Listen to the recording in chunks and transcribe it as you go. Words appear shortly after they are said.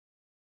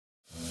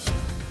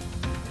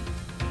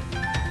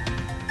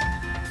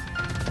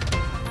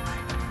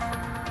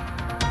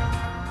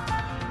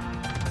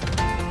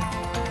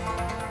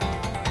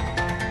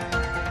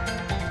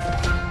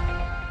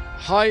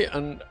Hi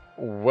and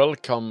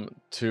welcome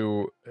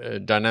to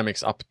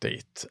Dynamics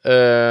Update.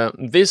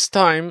 This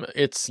time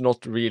it's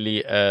not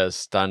really a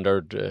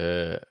standard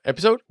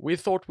episode. We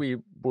thought we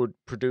would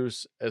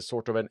produce a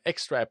sort of an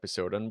extra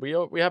episode, and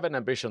we have an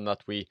ambition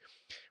that we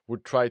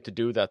would try to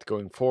do that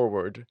going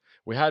forward.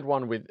 We had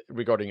one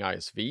regarding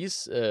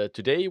ISVs.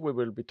 Today we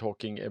will be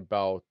talking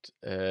about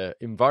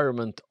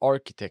environment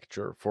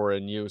architecture for a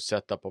new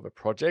setup of a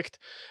project.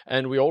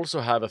 And we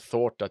also have a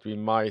thought that we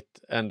might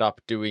end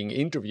up doing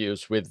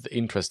interviews with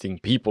interesting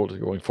people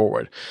going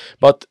forward.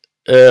 But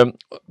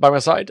by my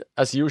side,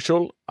 as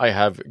usual, I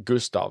have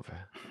Gustav.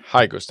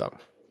 Hi, Gustav.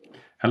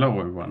 Hello,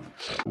 everyone.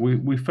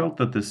 We felt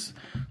that this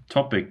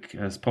topic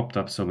has popped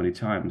up so many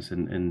times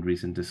in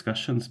recent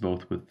discussions,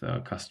 both with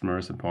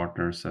customers and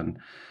partners and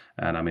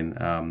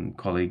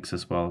colleagues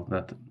as well,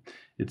 that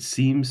it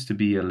seems to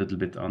be a little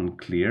bit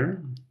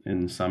unclear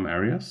in some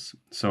areas.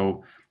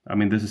 So,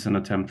 this is an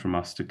attempt from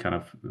us to kind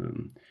of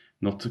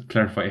not to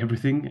clarify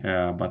everything,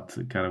 but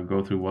kind of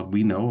go through what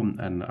we know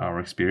and our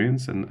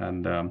experience.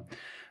 And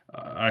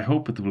I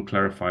hope it will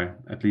clarify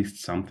at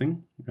least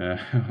something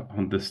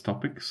on this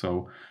topic.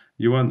 So,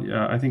 Johan,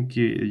 I think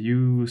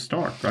you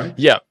start, right?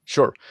 Yeah,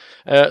 sure.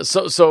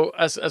 So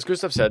as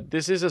Gustav said,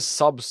 this is a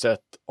subset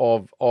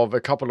of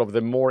a couple of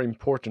the more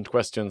important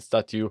questions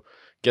that you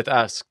get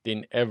asked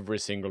in every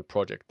single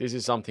project. This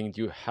is something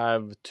you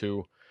have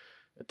to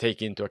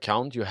take into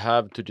account. You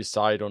have to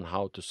decide on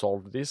how to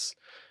solve this.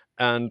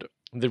 And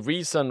the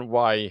reason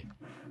why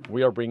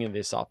we are bringing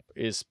this up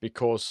is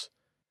because,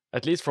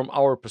 at least from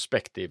our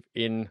perspective,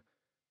 in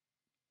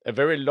a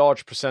very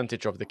large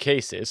percentage of the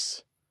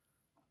cases,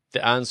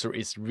 the answer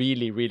is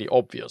really, really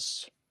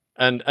obvious.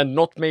 And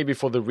not maybe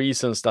for the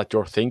reasons that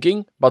you're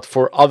thinking, but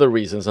for other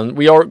reasons. And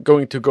we are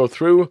going to go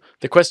through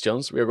the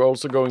questions. We are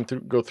also going to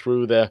go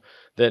through the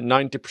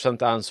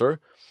 90% answer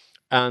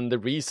and the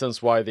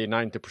reasons why the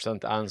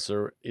 90%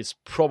 answer is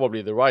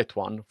probably the right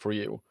one for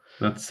you.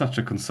 That's such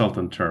a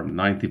consultant term,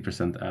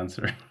 90%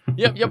 answer.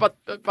 yeah, but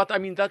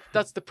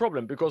that's the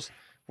problem, because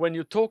when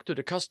you talk to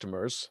the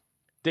customers,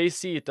 they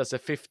see it as a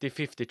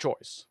 50-50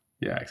 choice.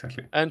 Yeah,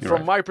 exactly. And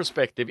from my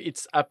perspective,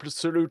 it's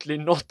absolutely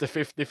not a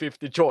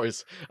 50-50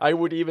 choice. I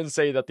would even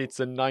say that it's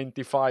a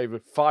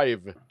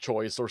 95-5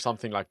 choice or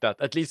something like that.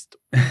 At least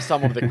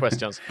some of the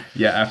questions.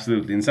 Yeah,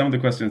 absolutely. In some of the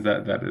questions,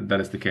 that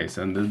is the case.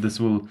 And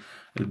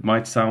it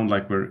might sound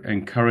like we're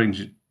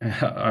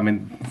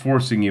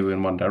forcing you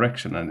in one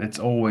direction. And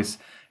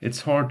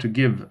it's hard to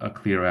give a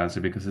clear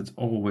answer because it's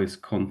always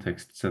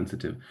context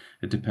sensitive.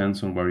 It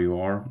depends on where you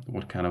are,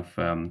 what kind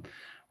of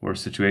or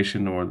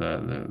situation or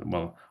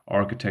the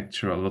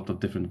architecture, a lot of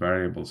different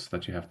variables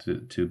that you have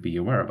to be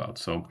aware about.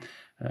 So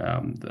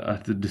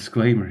the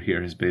disclaimer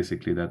here is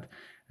basically that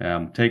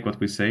take what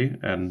we say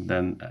and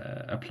then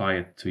apply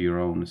it to your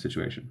own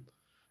situation.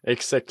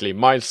 Exactly.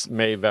 Miles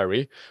may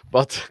vary,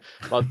 but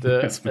with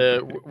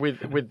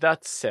that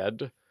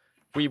said,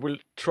 we will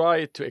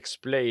try to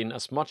explain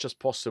as much as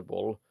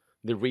possible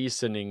the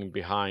reasoning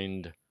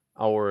behind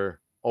our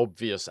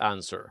obvious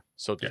answer,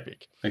 so to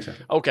speak.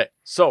 Exactly. Okay,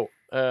 so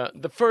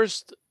the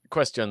first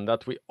question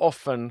that we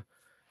often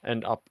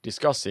end up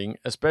discussing,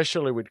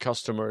 especially with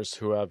customers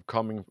who are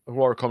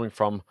coming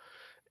from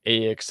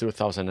AX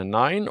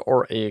 2009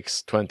 or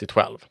AX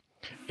 2012,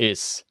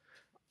 is: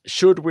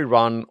 should we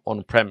run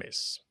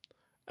on-premise?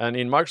 And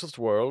in Microsoft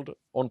world,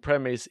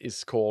 on-premise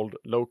is called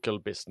local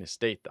business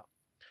data.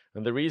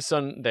 And the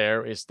reason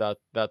there is that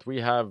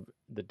we have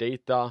the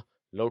data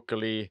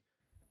locally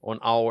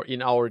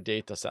in our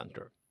data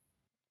center.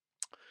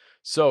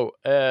 So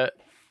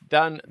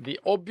then the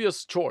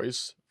obvious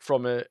choice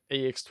from a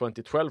AX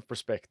 2012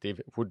 perspective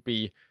would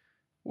be,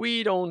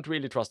 we don't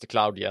really trust the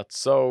cloud yet,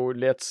 so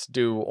let's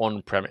do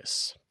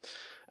on-premise.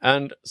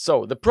 And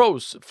so the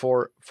pros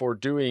for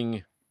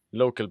doing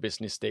local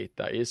business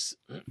data is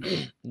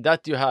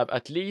that you have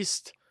at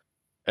least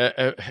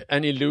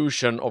an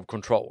illusion of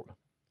control.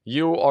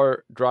 You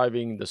are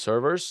driving the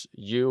servers.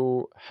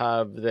 You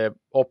have the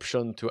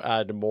option to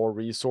add more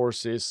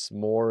resources,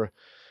 more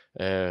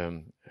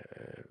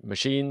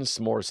machines,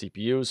 more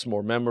CPUs,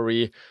 more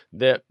memory.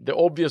 The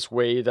obvious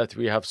way that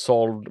we have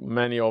solved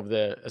many of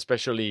the,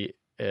 especially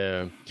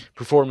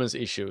performance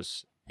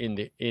issues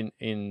in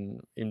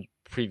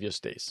previous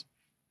days.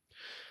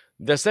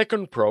 The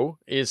second pro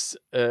is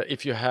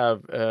if you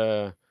have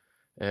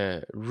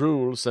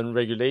rules and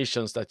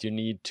regulations that you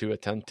need to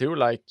attend to,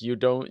 like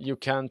you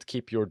can't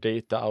keep your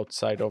data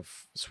outside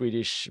of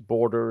Swedish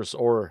borders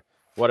or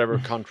whatever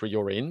country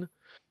you're in.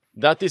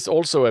 That is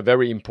also a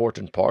very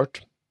important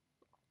part.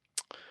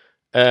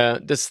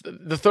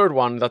 The third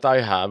one that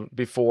I have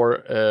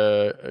before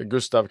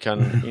Gustav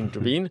can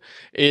intervene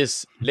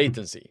is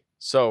latency.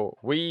 So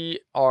we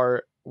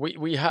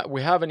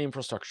have an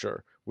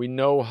infrastructure. We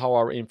know how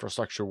our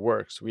infrastructure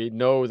works. We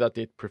know that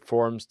it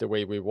performs the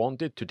way we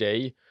want it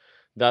today.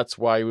 That's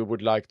why we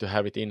would like to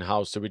have it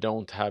in-house, so we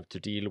don't have to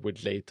deal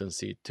with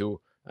latency to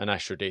an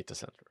Azure data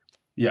center.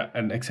 Yeah,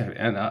 and exactly.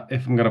 And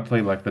if I'm gonna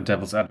play like the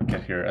devil's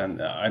advocate here, and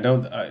I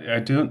don't.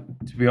 To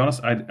be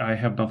honest, I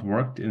have not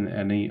worked in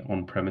any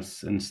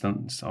on-premise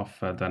instance of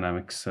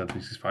Dynamics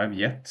 365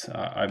 yet.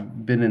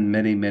 I've been in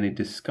many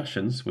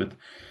discussions with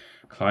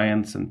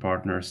clients and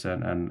partners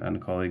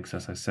and colleagues,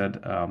 as I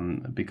said,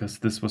 because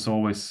this was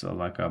always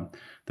the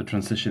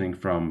transitioning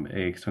from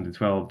AX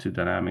 2012 to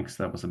Dynamics.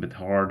 That was a bit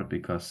hard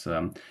because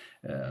the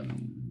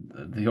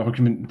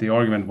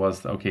argument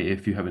was, okay,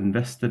 if you have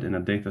invested in a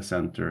data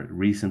center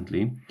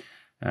recently,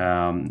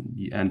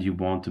 and you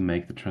want to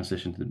make the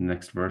transition to the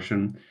next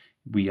version,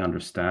 we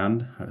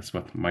understand. That's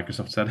what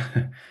Microsoft said,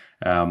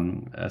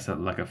 as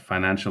like a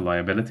financial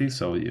liability.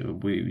 So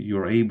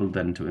you're able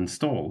then to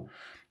install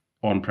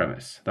on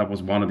premise. That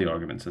was one of the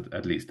arguments,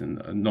 at least,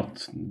 and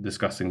not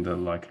discussing the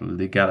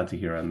legality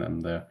here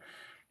and the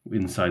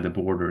inside the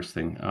borders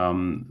thing.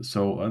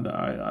 So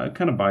I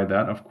kind of buy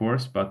that, of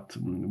course, but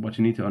what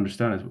you need to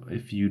understand is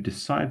if you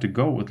decide to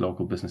go with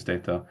local business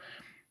data,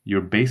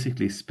 you're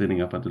basically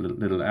spinning up a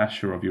little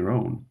Azure of your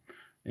own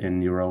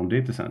in your own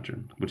data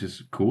center, which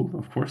is cool,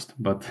 of course,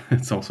 but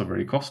it's also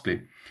very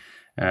costly.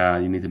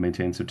 You need to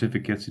maintain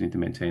certificates. You need to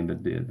maintain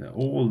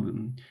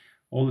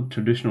all the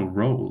traditional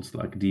roles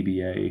like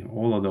DBA,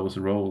 all of those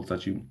roles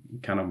that you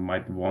kind of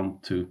might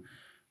want to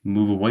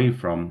move away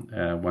from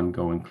when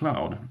going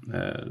cloud.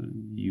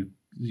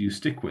 You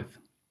stick with,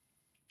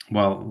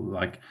 well,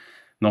 like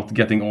not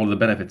getting all the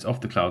benefits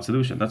of the cloud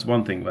solution. That's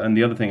one thing. And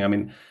the other thing, I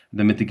mean,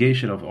 the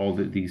mitigation of all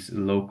these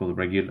local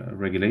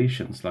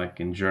regulations, like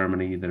in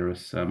Germany, there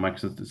is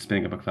Microsoft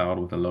spinning up a cloud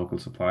with a local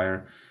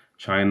supplier.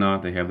 China,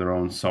 they have their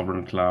own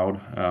sovereign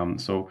cloud.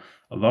 So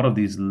a lot of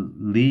these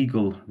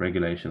legal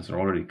regulations are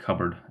already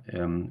covered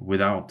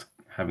without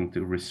having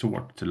to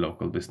resort to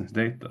local business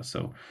data.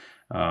 So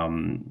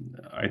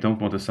I don't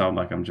want to sound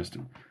like I'm just.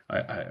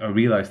 I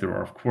realize there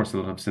are, of course, a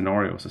lot of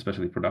scenarios,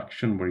 especially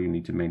production, where you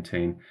need to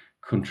maintain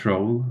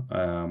control.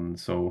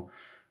 So,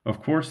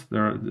 of course,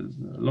 there are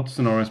lots of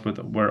scenarios,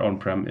 but where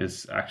on-prem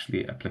is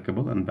actually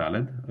applicable and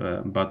valid.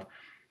 But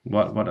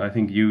what I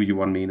think you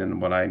want mean,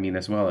 and what I mean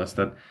as well, is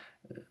that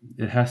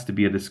it has to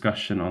be a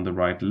discussion on the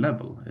right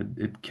level.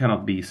 It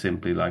cannot be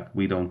simply like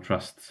we don't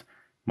trust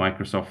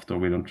Microsoft or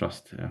we don't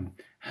trust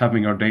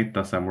having our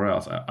data somewhere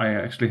else. I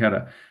actually had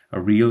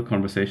a real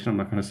conversation, I'm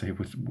not going to say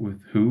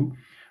with who,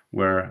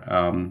 where,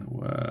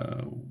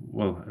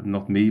 well,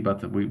 not me,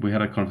 but we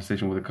had a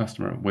conversation with a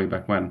customer way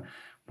back when,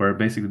 where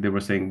basically they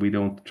were saying, we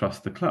don't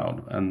trust the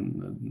cloud.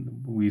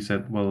 And we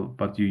said, well,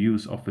 but you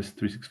use Office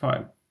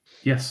 365.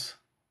 Yes.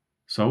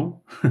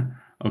 So,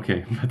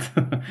 okay, but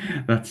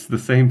that's the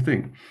same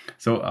thing.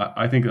 So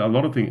I think a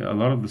lot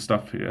of the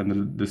stuff here and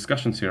the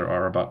discussions here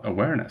are about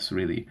awareness,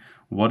 really.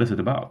 What is it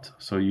about?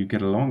 So you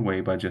get a long way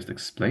by just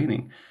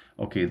explaining,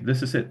 okay,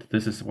 this is it.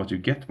 This is what you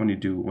get when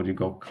you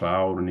go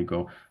cloud, and you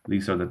go,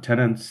 these are the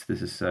tenants.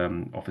 This is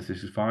Office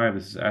 365.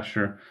 This is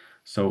Azure.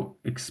 So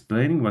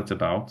explaining what it's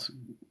about,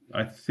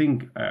 I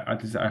think,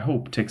 at least I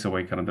hope, takes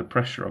away kind of the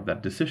pressure of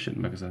that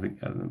decision, because I think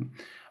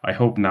I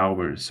hope now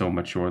we're so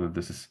mature that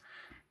this is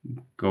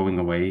going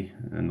away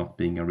and not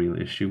being a real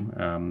issue.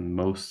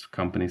 Most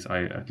companies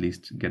I at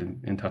least get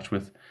in touch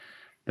with,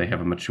 they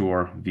have a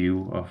mature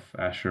view of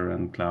Azure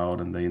and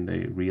cloud, and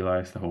they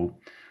realize the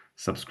whole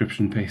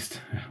subscription-based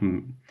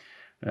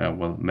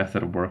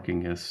method of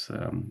working is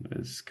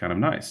kind of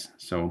nice.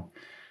 So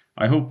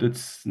I hope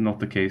it's not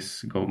the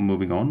case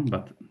moving on,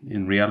 but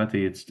in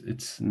reality,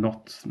 it's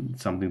not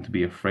something to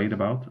be afraid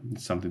about.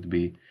 It's something to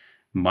be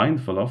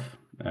mindful of,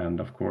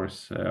 and of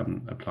course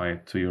apply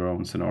it to your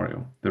own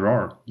scenario. There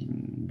are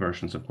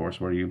versions, of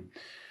course, where you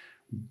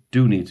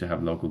do need to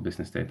have local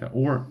business data,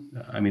 or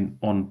I mean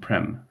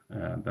on-prem.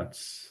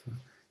 That's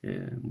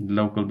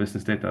local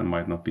business data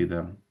might not be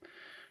the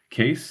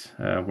case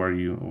what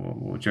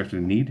you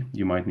actually need.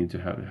 You might need to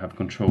have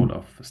control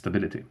of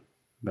stability.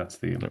 That's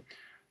the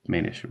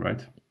main issue,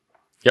 right?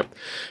 Yep.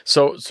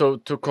 So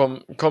to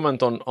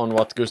comment on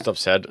what Gustav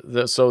said,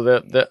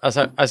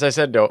 as I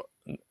said though,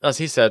 as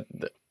he said,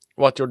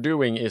 what you're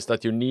doing is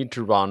that you need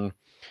to run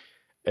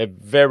a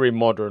very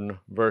modern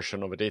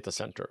version of a data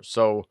center.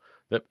 So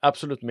the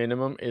absolute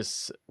minimum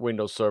is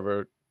Windows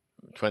Server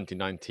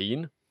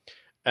 2019,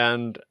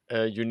 and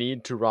you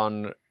need to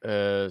run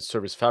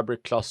Service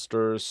Fabric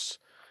clusters.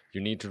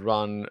 You need to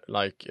run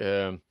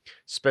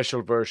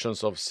special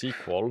versions of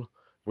SQL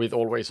with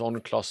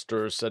always-on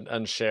clusters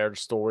and shared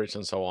storage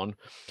and so on,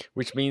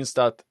 which means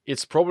that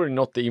it's probably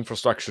not the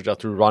infrastructure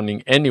that you're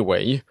running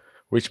anyway,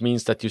 which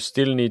means that you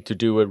still need to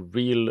do a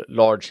real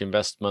large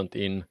investment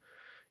in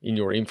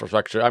your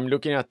infrastructure. I'm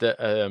looking at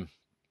the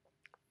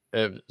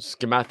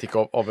schematic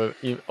of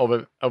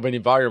an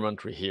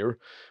environment here,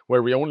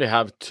 where we only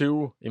have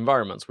two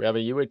environments. We have a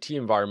UAT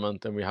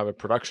environment and we have a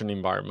production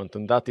environment,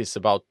 and that is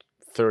about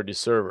 30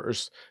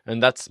 servers,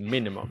 and that's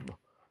minimum.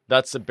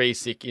 That's a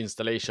basic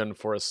installation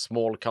for a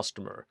small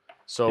customer.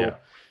 So yeah.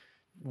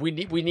 we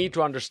need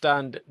to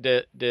understand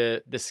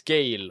the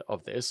scale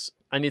of this,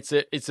 and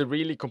it's a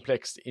really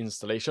complex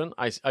installation.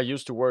 I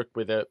used to work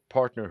with a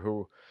partner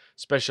who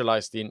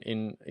specialized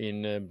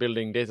in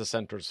building data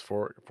centers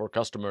for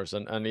customers,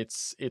 and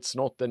it's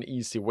not an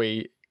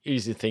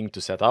easy thing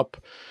to set up.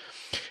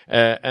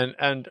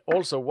 And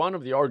also one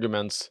of the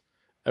arguments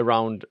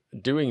around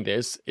doing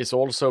this is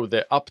also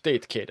the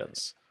update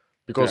cadence,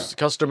 because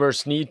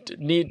customers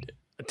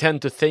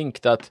tend to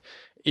think that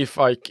if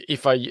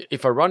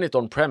I run it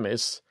on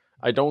premise,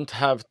 I don't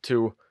have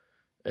to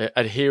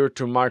adhere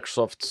to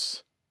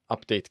Microsoft's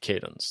update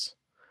cadence,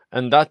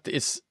 and that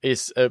is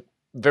a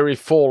very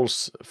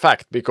false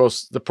fact,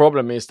 because the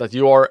problem is that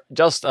you are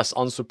just as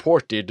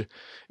unsupported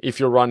if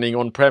you're running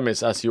on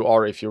premise as you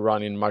are if you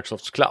run in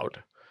Microsoft's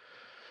cloud.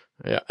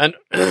 Yeah, and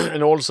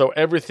and also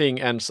everything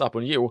ends up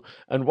on you.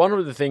 And one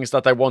of the things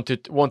that I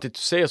wanted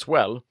to say as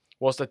well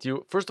was that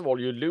you, first of all,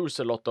 you lose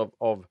a lot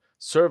of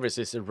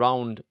services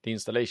around the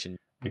installation.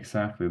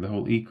 Exactly, the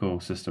whole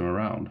ecosystem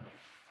around.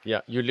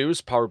 Yeah, you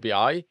lose Power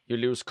BI, you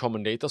lose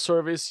Common Data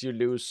Service, you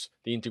lose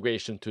the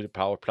integration to the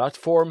Power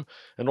Platform,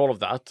 and all of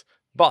that.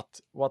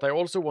 But what I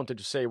also wanted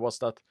to say was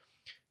that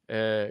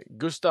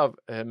Gustav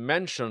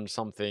mentioned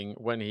something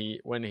when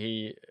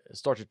he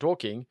started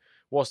talking,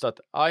 was that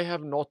I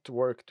have not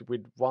worked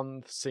with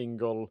one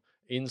single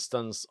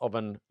instance of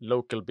an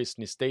local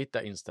business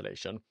data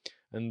installation.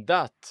 And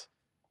that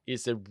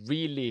is a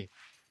really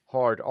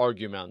hard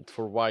argument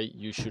for why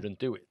you shouldn't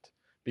do it.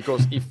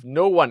 Because if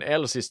no one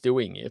else is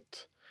doing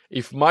it,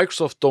 if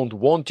Microsoft don't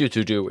want you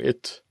to do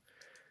it,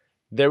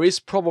 there is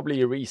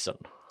probably a reason.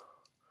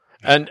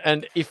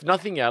 And if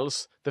nothing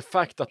else, the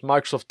fact that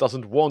Microsoft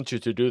doesn't want you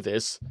to do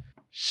this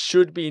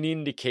should be an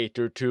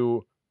indicator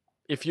to,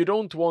 if you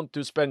don't want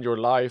to spend your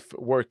life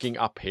working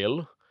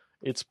uphill,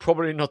 it's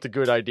probably not a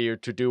good idea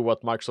to do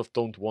what Microsoft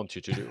don't want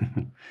you to do.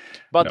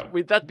 But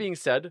with that being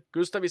said,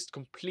 Gustav is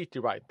completely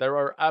right. There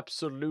are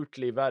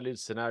absolutely valid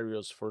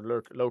scenarios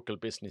for local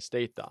business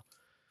data.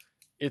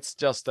 It's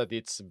just that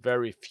it's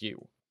very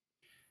few.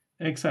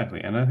 Exactly,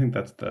 and I think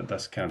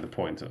that's kind of the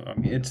point. I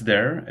mean, it's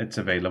there, it's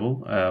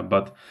available,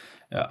 but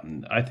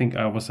I think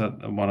I was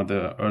at one of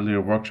the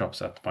earlier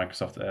workshops at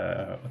Microsoft.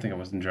 I think I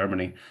was in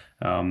Germany,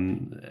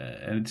 and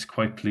it's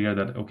quite clear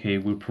that okay,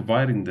 we're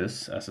providing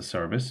this as a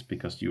service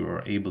because you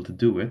are able to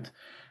do it,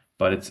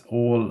 but it's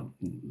all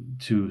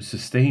to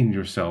sustain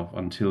yourself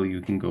until you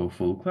can go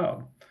full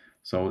cloud.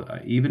 So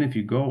even if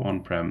you go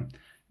on-prem,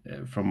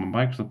 from a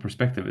Microsoft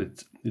perspective,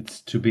 it's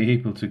to be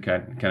able to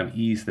kind of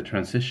ease the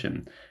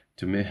transition,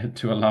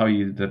 to allow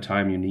you the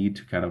time you need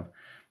to kind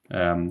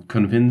of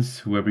convince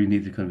whoever you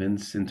need to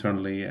convince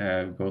internally,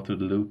 go through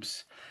the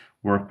loops,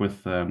 work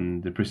with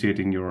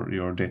depreciating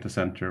your data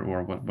center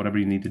or whatever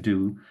you need to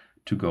do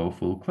to go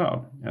full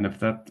cloud. And if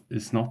that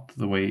is not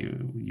the way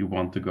you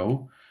want to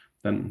go,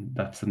 then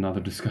that's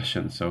another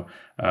discussion. So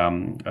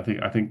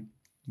I think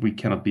we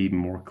cannot be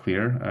more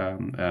clear.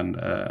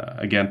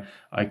 Again,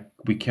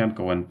 we can't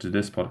go into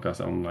this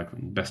podcast on like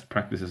best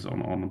practices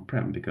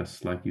on-prem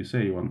because, like you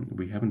say,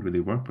 we haven't really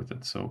worked with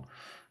it. So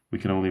we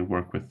can only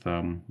work with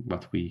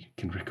what we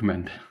can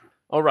recommend.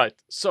 All right.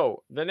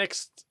 So the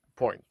next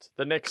point,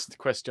 the next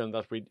question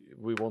that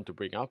we want to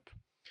bring up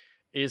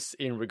is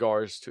in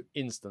regards to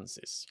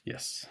instances.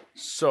 Yes.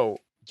 So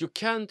you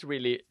can't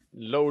really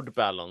load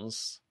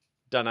balance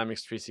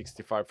Dynamics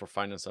 365 for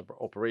finance and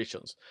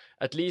operations,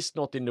 at least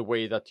not in the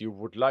way that you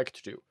would like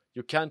to do.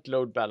 You can't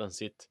load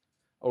balance it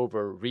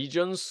over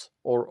regions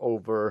or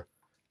over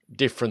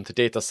different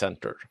data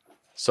centers.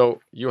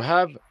 So you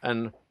have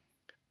an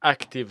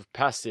active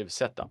passive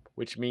setup,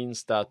 which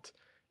means that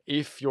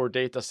if your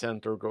data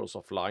center goes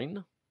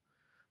offline,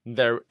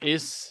 there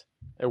is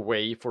a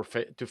way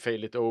to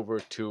fail it over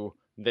to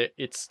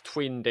its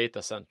twin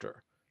data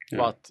center. Yeah.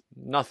 But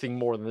nothing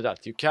more than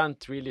that. You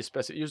can't really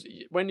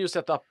when you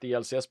set up the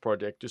LCS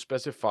project, you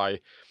specify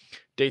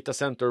data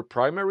center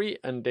primary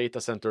and data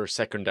center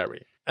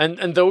secondary.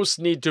 And those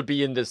need to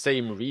be in the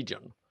same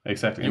region.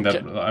 Exactly. And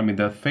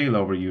that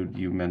failover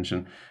you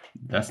mentioned,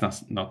 that's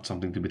not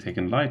something to be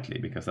taken lightly,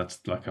 because that's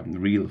like a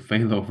real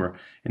failover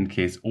in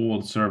case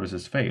all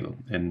services fail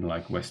in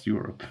like West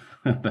Europe.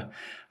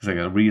 It's like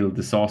a real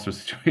disaster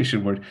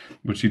situation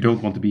which you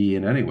don't want to be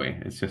in anyway.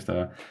 It's just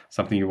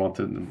something you want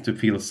to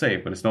feel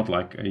safe, but it's not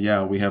like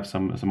we have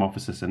some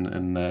offices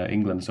in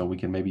England, so we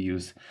can maybe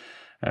use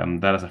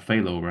that as a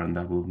failover, and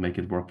that will make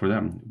it work for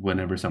them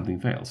whenever something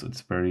fails.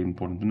 It's very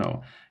important to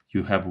know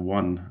you have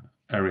one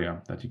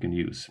area that you can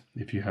use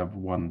if you have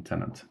one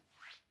tenant.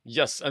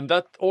 Yes, and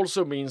that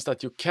also means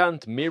that you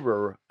can't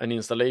mirror an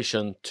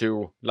installation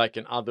to like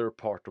another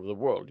part of the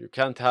world. You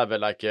can't have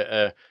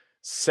a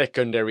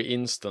secondary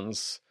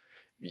instance.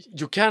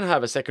 You can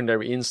have a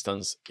secondary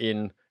instance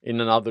in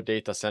another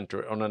data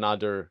center on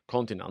another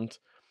continent,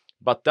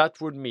 but that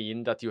would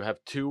mean that you have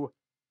two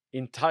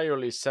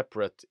entirely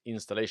separate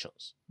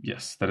installations.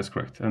 Yes, that is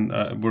correct. And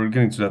we're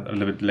getting to that a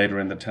little bit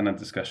later in the tenant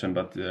discussion,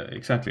 but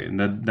exactly.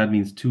 And that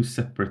means two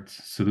separate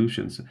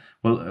solutions.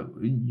 Well,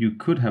 you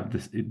could have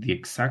the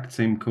exact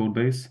same code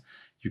base.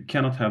 You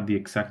cannot have the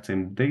exact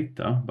same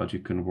data, but you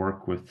can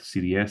work with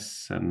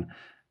CDS and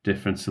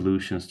different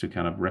solutions to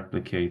kind of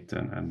replicate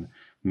and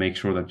make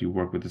sure that you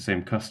work with the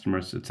same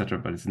customers, etc.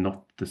 But it's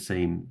not the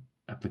same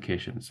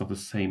application. It's not the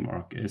same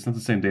it's not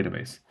the same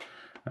database.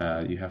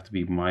 You have to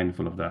be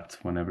mindful of that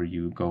whenever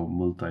you go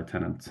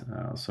multi-tenant.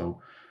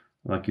 So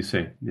like you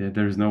say,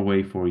 there's no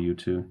way for you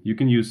to. You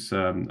can use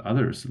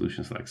other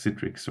solutions like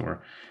Citrix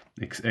or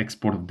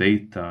export of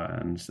data,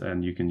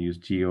 and you can use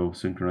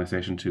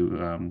geosynchronization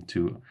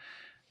to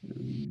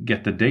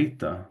get the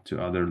data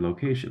to other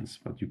locations.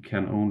 But you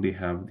can only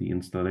have the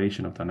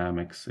installation of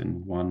Dynamics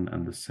in one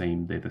and the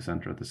same data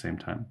center at the same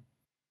time.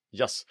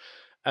 Yes,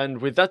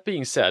 and with that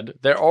being said,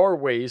 there are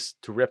ways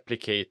to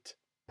replicate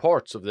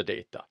parts of the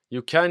data.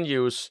 You can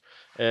use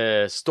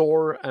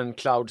store and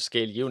cloud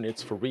scale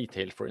units for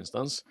retail, for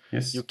instance.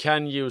 Yes. You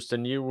can use the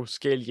new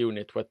scale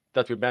unit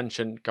that we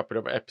mentioned a couple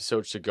of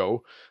episodes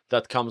ago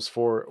that comes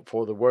for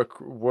the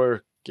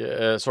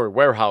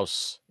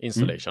warehouse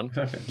installation.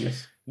 Exactly.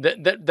 Yes.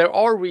 There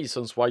are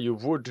reasons why you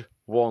would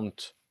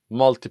want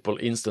multiple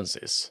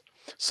instances.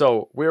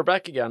 So we're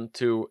back again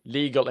to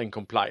legal and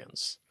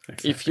compliance.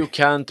 Exactly. If you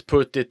can't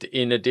put it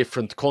in a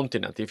different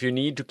continent, if you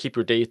need to keep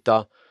your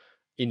data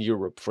in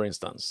Europe, for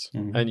instance,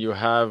 and you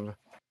have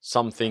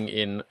something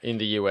in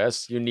the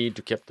US, you need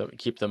to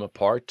keep them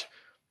apart.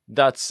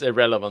 That's a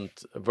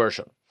relevant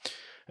version.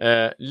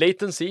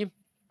 Latency,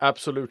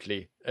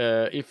 absolutely.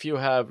 If you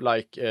have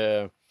like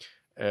a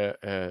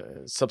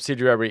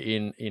subsidiary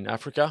in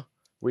Africa,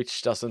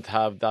 which doesn't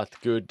have that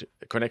good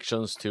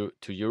connections to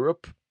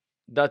Europe,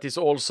 that is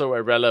also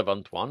a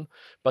relevant one.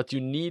 But you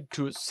need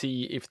to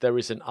see if there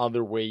is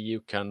another way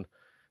you can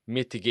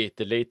mitigate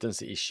the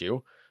latency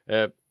issue.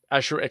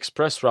 Azure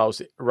Express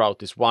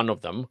route is one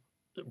of them,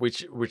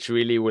 which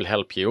really will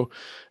help you.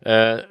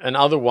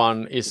 Another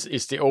one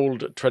is the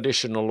old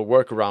traditional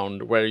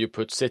workaround where you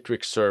put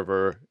Citrix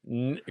server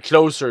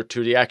closer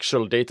to the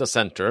actual data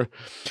center,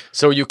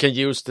 so you can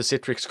use the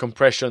Citrix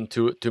compression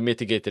to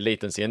mitigate the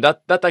latency, and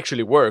that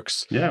actually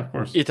works. Yeah, of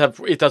course.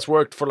 It has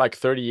worked for like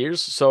 30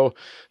 years, so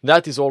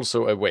that is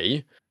also a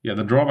way. Yeah,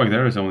 the drawback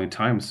there is only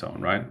time zone,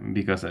 right?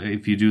 Because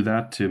if you do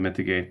that to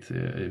mitigate,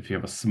 if you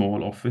have a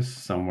small office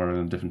somewhere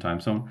in a different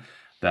time zone,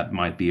 that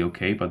might be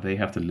okay, but they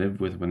have to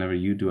live with whenever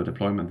you do a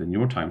deployment in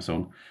your time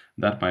zone,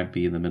 that might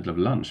be in the middle of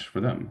lunch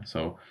for them.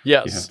 So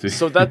yes, you have to...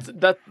 so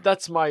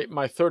that's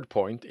my third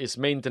point is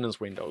maintenance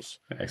windows.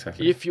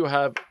 Exactly. If you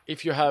have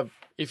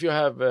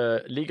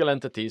legal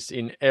entities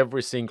in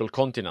every single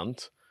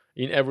continent,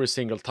 in every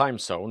single time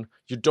zone,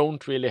 you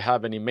don't really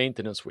have any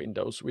maintenance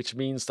windows, which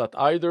means that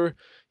either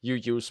you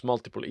use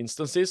multiple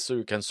instances so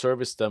you can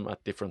service them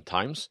at different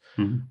times,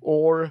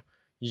 or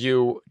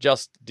you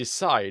just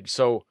decide.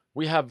 So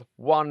we have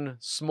one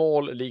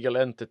small legal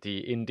entity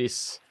in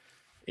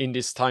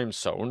this time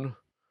zone.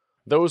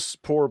 Those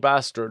poor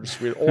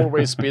bastards will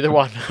always be the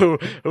one who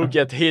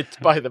get hit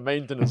by the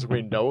maintenance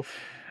window,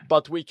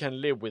 but we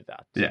can live with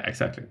that. Yeah,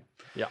 exactly.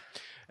 Yeah.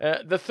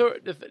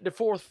 The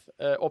fourth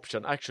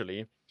option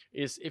actually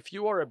is if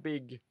you are a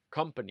big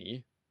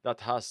company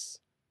that has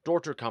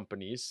daughter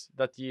companies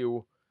that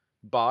you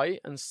buy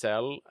and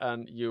sell,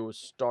 and you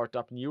start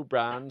up new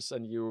brands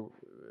and you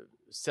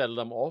sell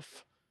them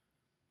off,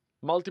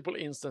 multiple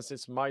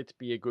instances might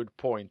be a good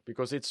point,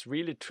 because it's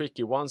really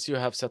tricky once you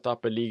have set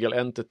up a legal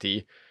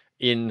entity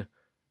in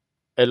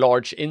a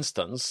large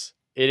instance.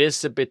 It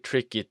is a bit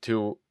tricky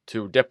to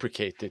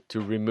deprecate it,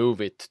 to remove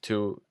it,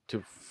 to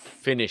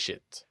finish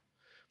it.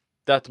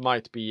 That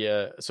might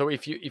be so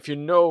if you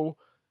know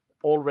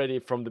already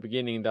from the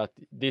beginning that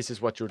this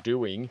is what you're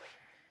doing,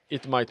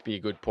 it might be a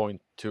good point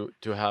to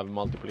have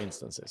multiple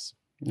instances.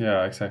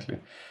 Yeah, exactly.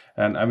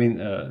 And I mean,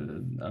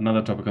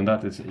 another topic on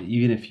that is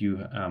even if you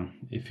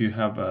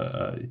have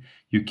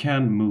you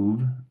can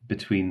move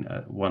between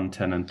one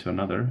tenant to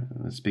another.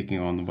 Speaking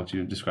on what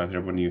you described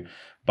here, when you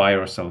buy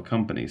or sell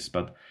companies,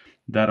 but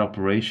that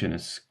operation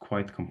is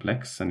quite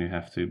complex, and you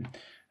have to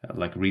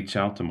like reach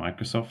out to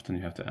Microsoft, and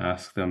you have to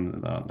ask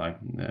them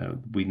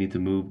we need to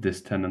move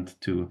this tenant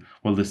to,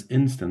 well, this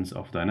instance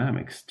of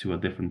Dynamics to a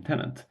different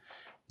tenant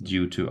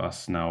due to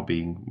us now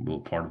being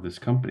part of this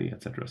company,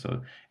 etc.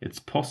 So it's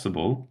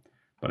possible,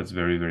 but it's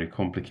very, very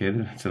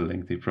complicated. It's a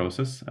lengthy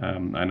process.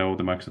 I know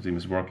the Microsoft team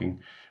is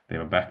working. They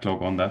have a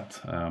backlog on that,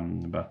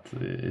 but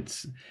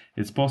it's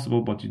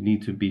possible. But you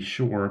need to be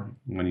sure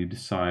when you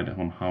decide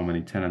on how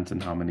many tenants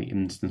and how many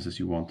instances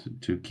you want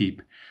to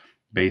keep,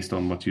 based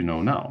on what you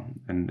know now.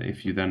 And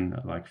if you then,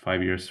 like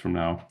 5 years from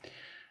now,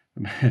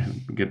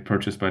 get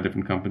purchased by a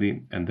different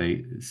company and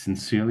they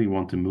sincerely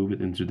want to move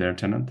it into their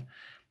tenant,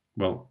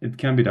 well, it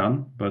can be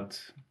done,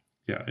 but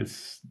yeah,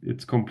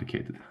 it's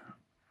complicated.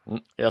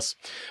 Yes.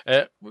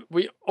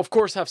 We of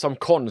course have some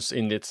cons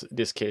in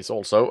this case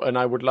also, and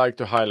I would like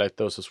to highlight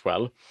those as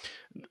well.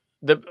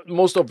 The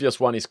most obvious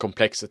one is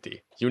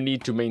complexity. You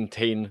need to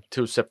maintain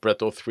 2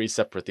 separate or 3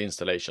 separate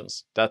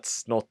installations.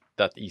 That's not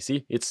that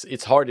easy.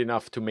 It's hard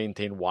enough to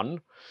maintain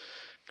one.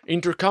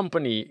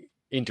 Intercompany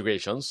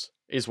integrations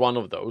is one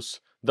of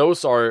those.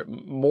 Those are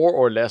more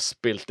or less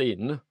built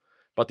in,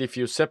 but if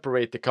you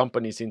separate the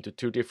companies into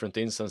 2 different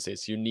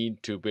instances, you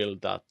need to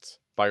build that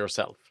by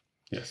yourself.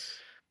 Yes.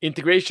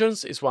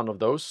 Integrations is one of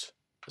those.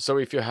 so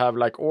if you have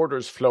like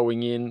orders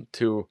flowing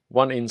into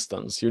one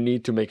instance, you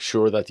need to make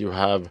sure that you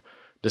have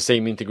the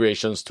same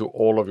integrations to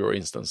all of your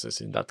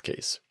instances in that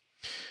case.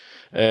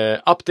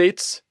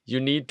 Updates, you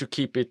need to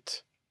keep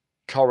it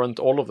current,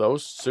 all of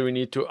those, so you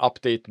need to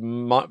update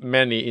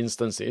many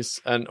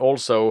instances. And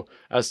also,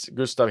 as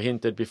Gustav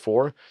hinted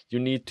before, you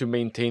need to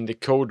maintain the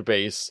code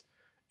base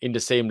in the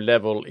same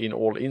level in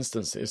all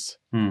instances,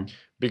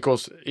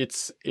 because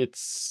it's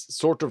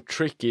sort of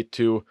tricky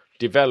to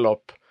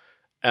develop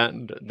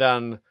and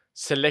then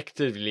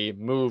selectively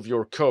move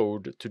your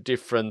code to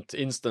different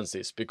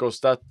instances,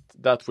 because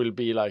that will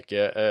be like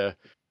a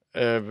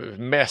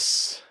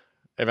mess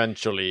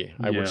eventually,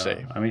 I would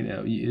say. I mean,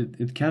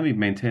 it can be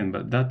maintained,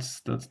 but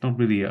that's not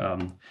really a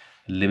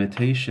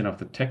limitation of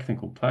the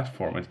technical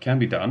platform. It can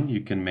be done.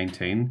 You can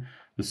maintain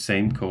the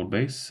same code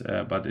base,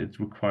 but it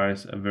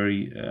requires a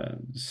very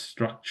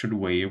structured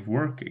way of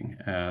working.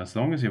 As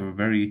long as you have a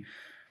very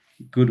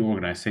good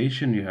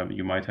organization,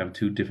 you might have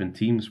two different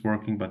teams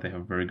working, but they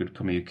have very good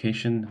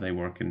communication. They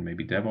work in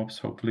maybe DevOps,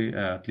 hopefully,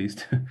 at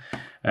least.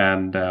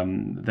 And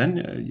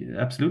then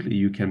absolutely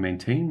you can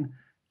maintain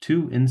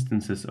two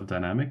instances of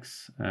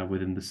Dynamics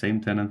within the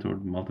same tenant or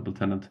multiple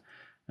tenant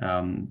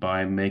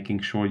by making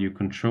sure you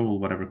control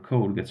whatever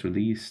code gets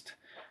released.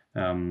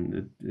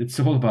 It's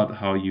all about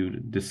how you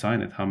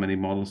design it. How many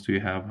models do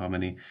you have?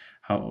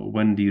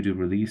 When do you do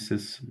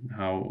releases?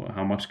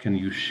 How much can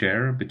you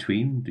share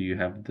between? Do you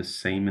have the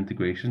same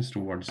integrations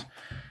towards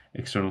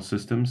external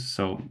systems?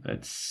 So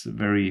it's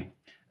very,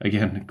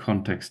 again,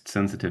 context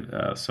sensitive.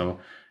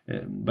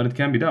 But it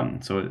can be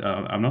done. So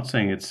I'm not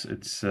saying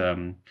it's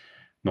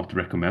not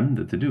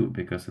recommended to do,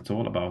 because it's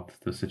all about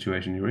the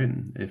situation you're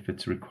in. If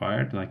it's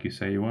required, like you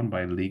say, Johan,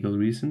 by legal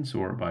reasons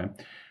or by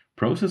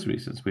process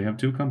reasons. We have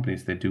two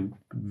companies, they do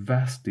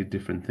vastly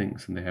different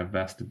things and they have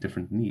vastly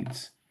different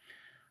needs.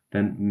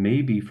 Then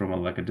maybe from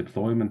a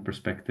deployment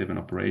perspective and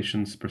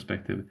operations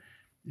perspective,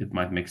 it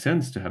might make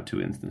sense to have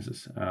two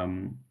instances.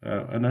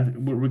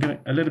 We're getting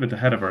a little bit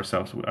ahead of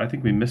ourselves. I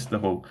think we missed the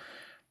whole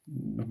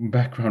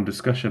background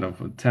discussion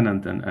of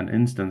tenant and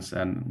instance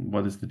and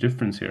what is the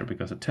difference here,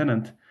 because a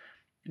tenant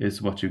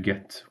is what you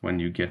get when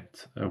you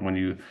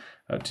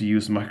to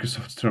use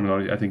Microsoft's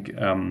terminology, I think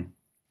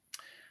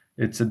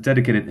it's a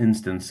dedicated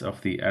instance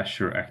of the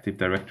Azure Active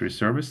Directory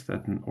service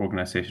that an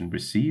organization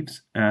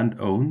receives and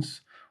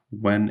owns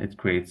when it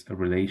creates a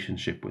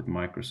relationship with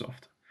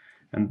Microsoft.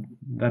 And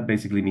that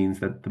basically means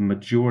that the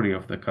majority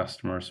of the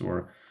customers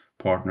or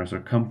partners or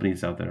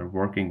companies out there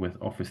working with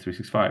Office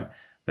 365,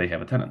 they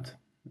have a tenant.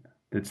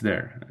 It's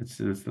there. It's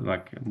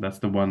like, that's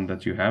the one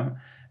that you have.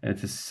 And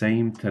it's the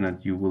same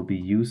tenant you will be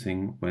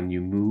using when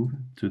you move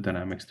to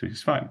Dynamics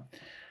 365.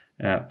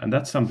 And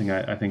that's something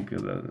I think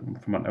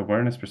from an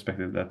awareness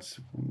perspective,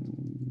 that's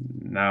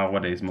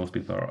nowadays most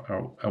people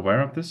are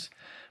aware of this,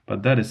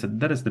 but that is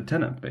the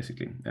tenant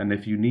basically. And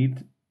if you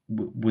need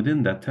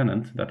within that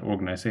tenant, that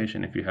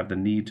organization, if you have the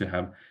need to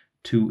have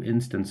two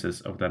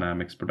instances of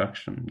Dynamics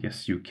production,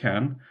 yes, you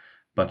can,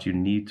 but you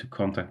need to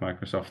contact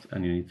Microsoft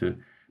and you need to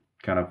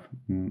kind of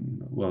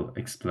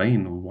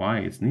explain why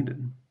it's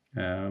needed,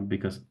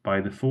 because by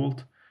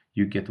default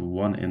you get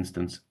one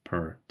instance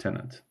per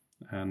tenant,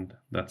 and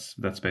that's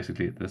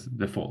basically the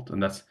default,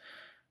 and that's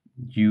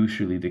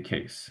usually the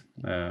case,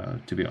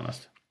 to be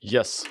honest.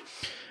 Yes,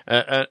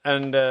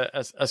 and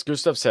as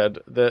Gustav said,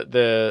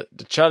 the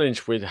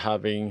challenge with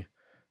having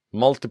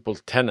multiple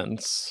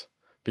tenants,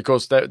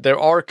 because there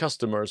are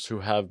customers who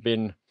have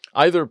been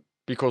either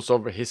because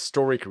of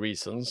historic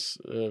reasons,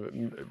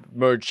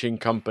 merging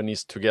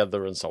companies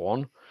together and so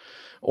on,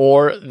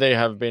 or they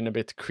have been a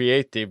bit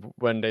creative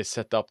when they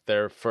set up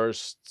their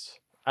first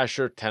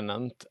Azure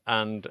tenant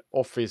and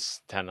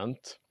Office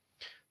tenant,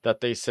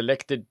 that they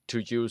selected to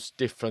use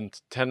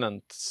different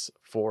tenants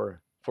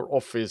for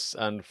Office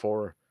and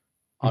for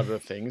other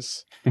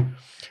things.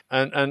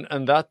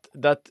 And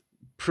that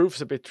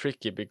proves a bit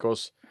tricky,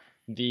 because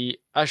the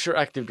Azure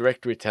Active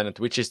Directory tenant,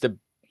 which is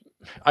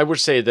I would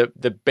say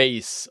the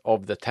base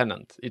of the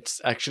tenant, it's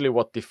actually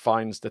what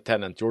defines the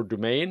tenant, your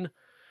domain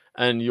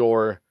and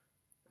your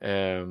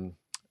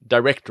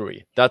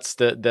directory. That's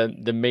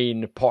the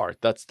main part.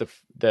 That's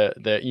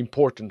the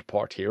important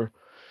part here.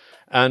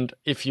 And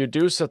if you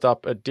do set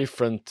up a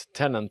different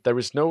tenant, there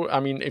is no,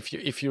 I mean,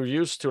 if you're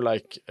used to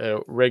like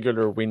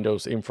regular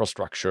Windows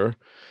infrastructure,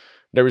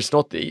 there is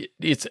not,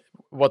 it's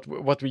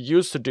what we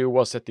used to do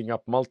was setting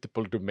up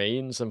multiple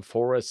domains and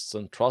forests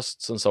and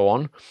trusts and so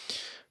on.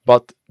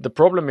 But the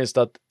problem is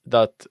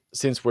that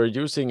since we're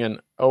using an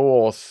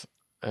OAuth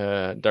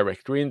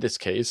directory in this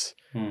case,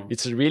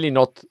 it's really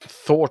not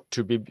thought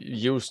to be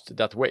used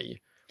that way,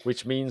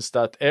 which means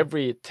that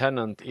every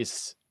tenant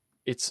is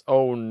its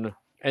own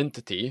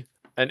entity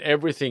and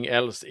everything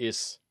else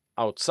is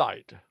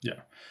outside.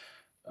 Yeah.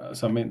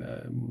 So, I mean,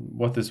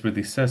 what this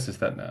really says is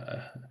that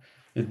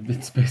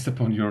it's based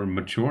upon your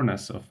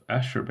matureness of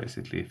Azure,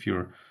 basically. If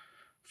you're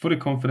fully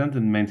confident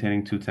in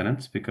maintaining two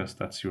tenants because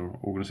that's your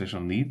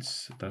organizational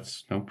needs,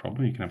 that's no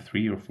problem. You can have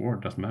 3 or 4,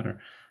 it doesn't matter.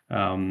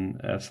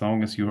 as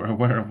long as you're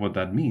aware of what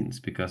that means.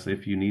 Because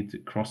if you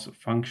need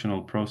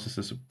cross-functional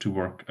processes to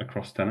work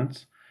across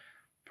tenants,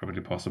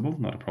 perfectly possible,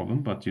 not a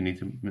problem, but you need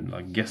to,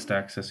 like guest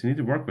access, you need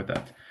to work with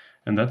that.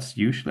 And that's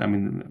usually,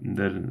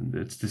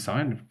 it's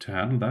designed to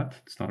handle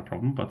that. It's not a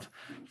problem, but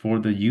for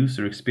the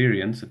user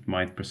experience, it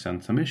might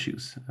present some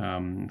issues.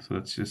 So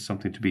that's just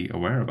something to be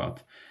aware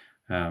about.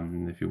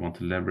 If you want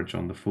to leverage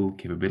on the full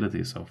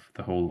capabilities of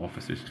the whole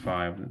Office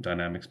 365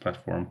 Dynamics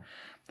platform,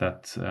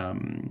 that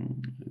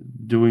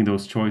doing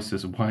those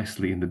choices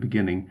wisely in the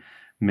beginning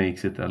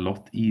makes it a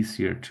lot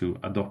easier to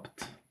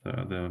adopt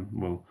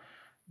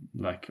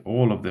like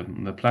all of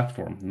the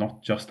platform,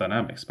 not just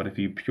Dynamics. But if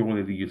you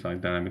purely use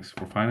like Dynamics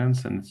for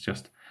finance, and it's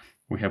just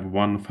we have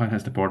one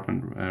finance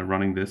department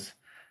running this,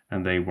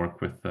 and they work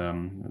with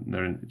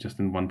they're just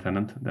in one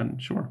tenant, then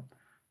sure,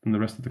 then the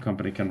rest of the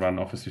company can run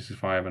Office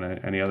 365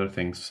 and any other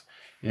things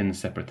in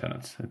separate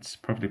tenants. It's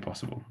perfectly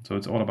possible. So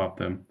it's all about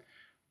the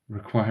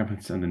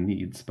requirements and the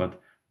needs, but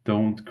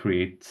don't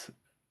create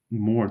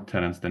more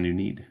tenants than you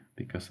need,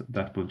 because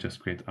that will just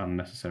create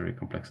unnecessary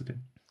complexity.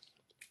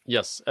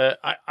 Yes,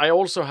 I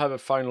also have a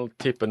final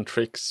tip and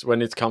tricks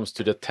when it comes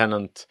to the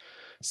tenant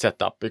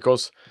setup,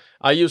 because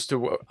I used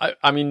to.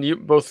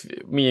 Both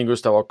me and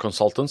Gustav are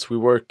consultants. We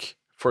work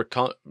for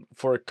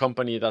a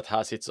company that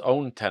has its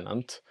own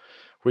tenant,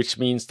 which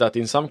means that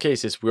in some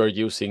cases we are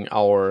using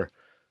our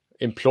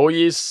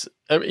employer's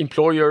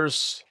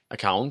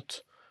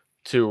account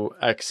to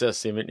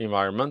access the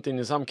environment. And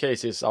in some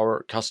cases,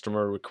 our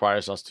customer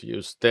requires us to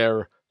use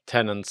their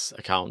tenant's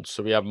account.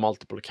 So we have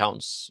multiple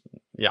accounts.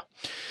 Yeah.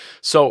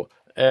 So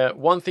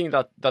one thing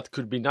that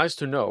could be nice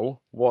to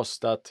know was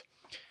that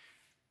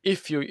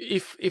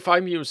if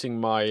I'm using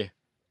my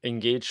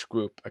Engage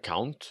Group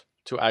account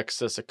to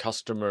access a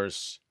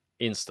customer's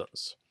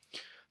instance,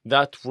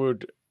 that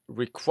would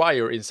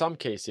require, in some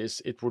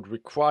cases, it would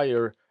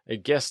require a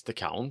guest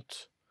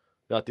account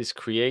that is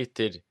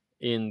created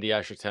in the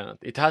Azure tenant.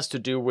 It has to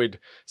do with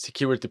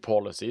security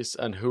policies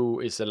and who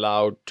is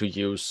allowed to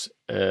use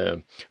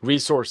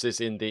resources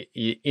in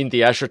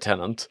the Azure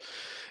tenant.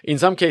 In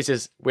some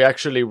cases, we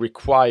actually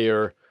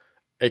require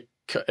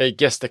a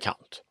guest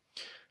account.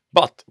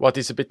 But what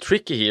is a bit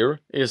tricky here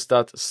is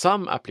that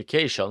some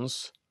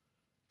applications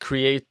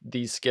create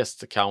these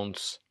guest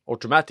accounts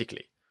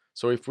automatically.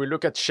 So if we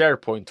look at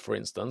SharePoint, for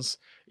instance,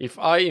 if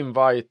I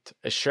invite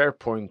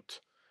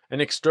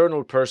an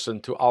external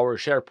person to our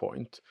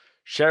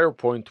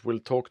SharePoint will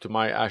talk to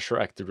my Azure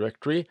Active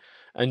Directory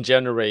and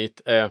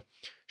generate a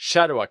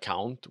shadow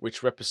account,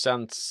 which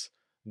represents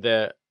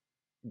the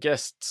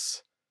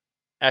guest's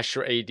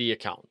Azure AD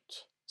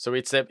account. So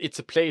it's a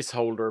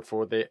placeholder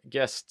for the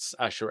guest's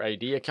Azure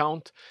AD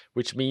account,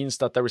 which means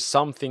that there is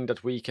something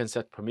that we can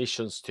set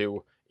permissions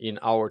to in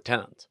our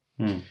tenant.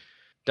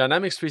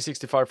 Dynamics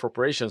 365 for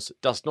Operations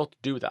does not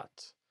do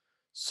that.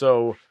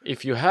 So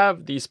if you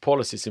have these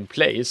policies in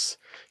place,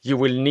 you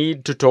will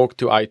need to talk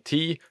to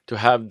IT to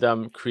have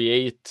them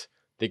create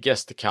the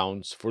guest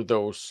accounts for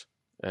those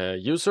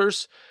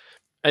users.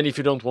 And if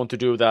you don't want to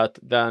do that,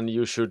 then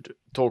you should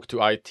talk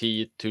to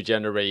IT to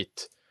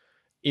generate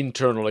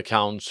internal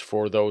accounts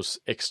for those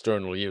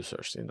external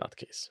users in that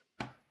case.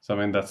 So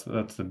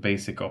that's the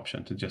basic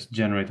option, to just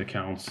generate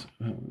accounts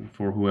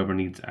for whoever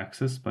needs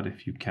access. But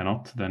if you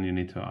cannot, then you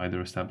need to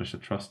either establish a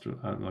trust,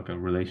 like a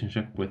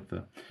relationship with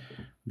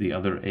the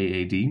other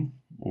AAD,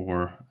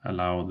 or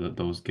allow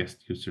those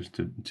guest users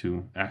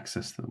to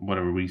access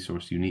whatever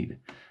resource you need,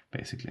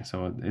 basically.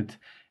 So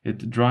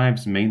it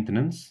drives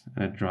maintenance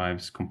and it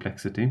drives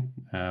complexity,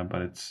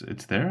 but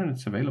it's there and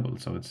it's available,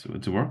 so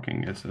it's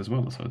working as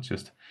well. So it's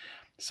just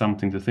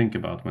something to think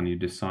about when you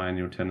design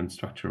your tenant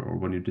structure, or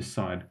when you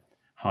decide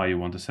how you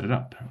want to set it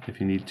up. If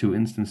you need 2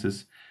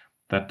 instances,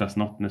 that does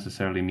not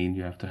necessarily mean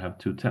you have to have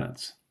 2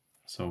 tenants.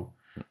 So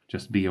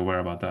just be aware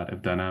about that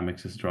if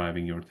Dynamics is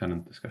driving your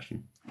tenant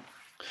discussion.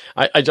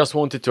 I just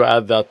wanted to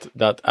add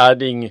that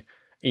adding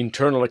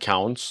internal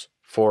accounts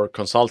for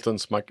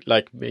consultants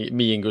like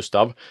me and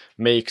Gustav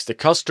makes the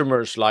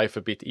customer's life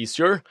a bit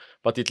easier,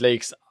 but it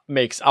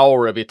makes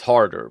our a bit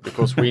harder,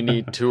 because we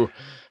need to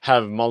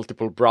have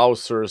multiple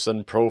browsers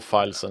and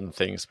profiles and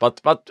things. But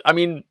I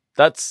mean,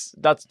 that's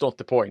not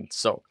the point.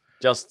 So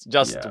just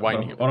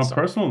winding on a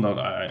personal note,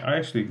 I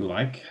actually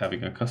like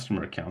having a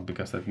customer account,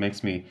 because it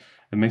makes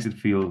it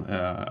feel.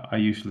 I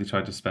usually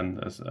try to spend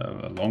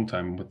a long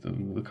time with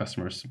the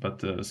customers,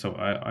 but so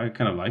I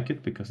kind of like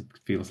it, because it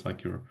feels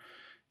like you're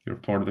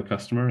part of the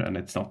customer, and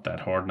it's not that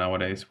hard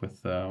nowadays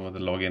with the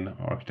login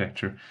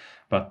architecture.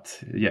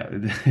 But yeah,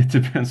 it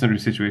depends on your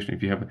situation.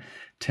 If you have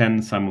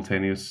 10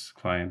 simultaneous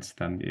clients,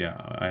 then yeah,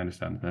 I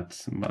understand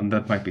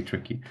that might be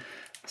tricky.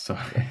 So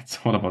it's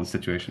all about the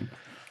situation.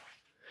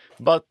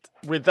 But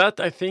with that,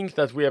 I think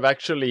that we have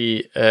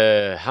actually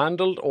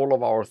handled all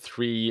of our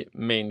 3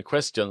 main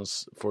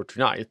questions for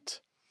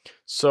tonight.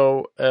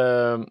 So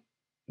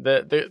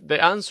the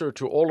answer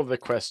to all of the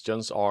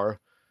questions are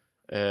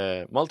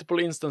multiple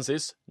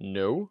instances,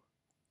 no.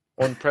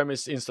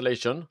 On-premise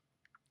installation,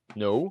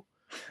 no.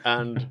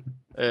 And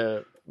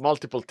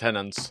multiple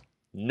tenants,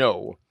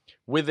 no.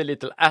 with a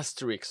little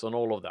asterisk on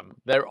all of them.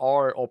 There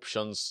are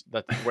options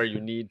where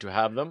you need to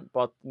have them,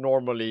 but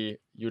normally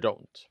you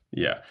don't.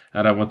 Yeah,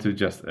 and I want to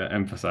just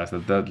emphasize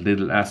that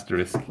little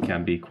asterisk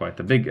can be quite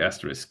a big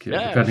asterisk,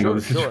 depending on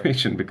the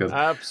situation, because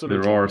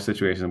absolutely, there are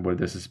situations where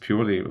this is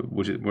purely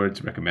where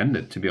it's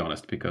recommended, to be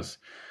honest, because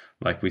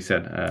like we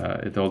said,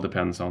 it all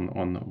depends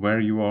on where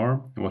you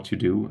are, what you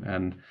do,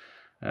 and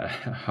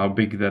how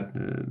big that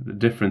the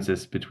difference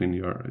is between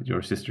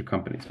your sister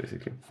companies,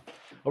 basically.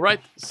 All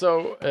right,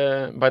 so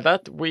by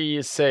that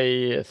we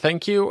say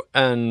thank you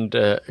and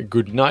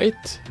good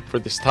night for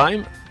this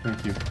time.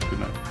 Thank you. Good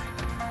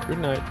night. Good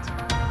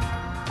night.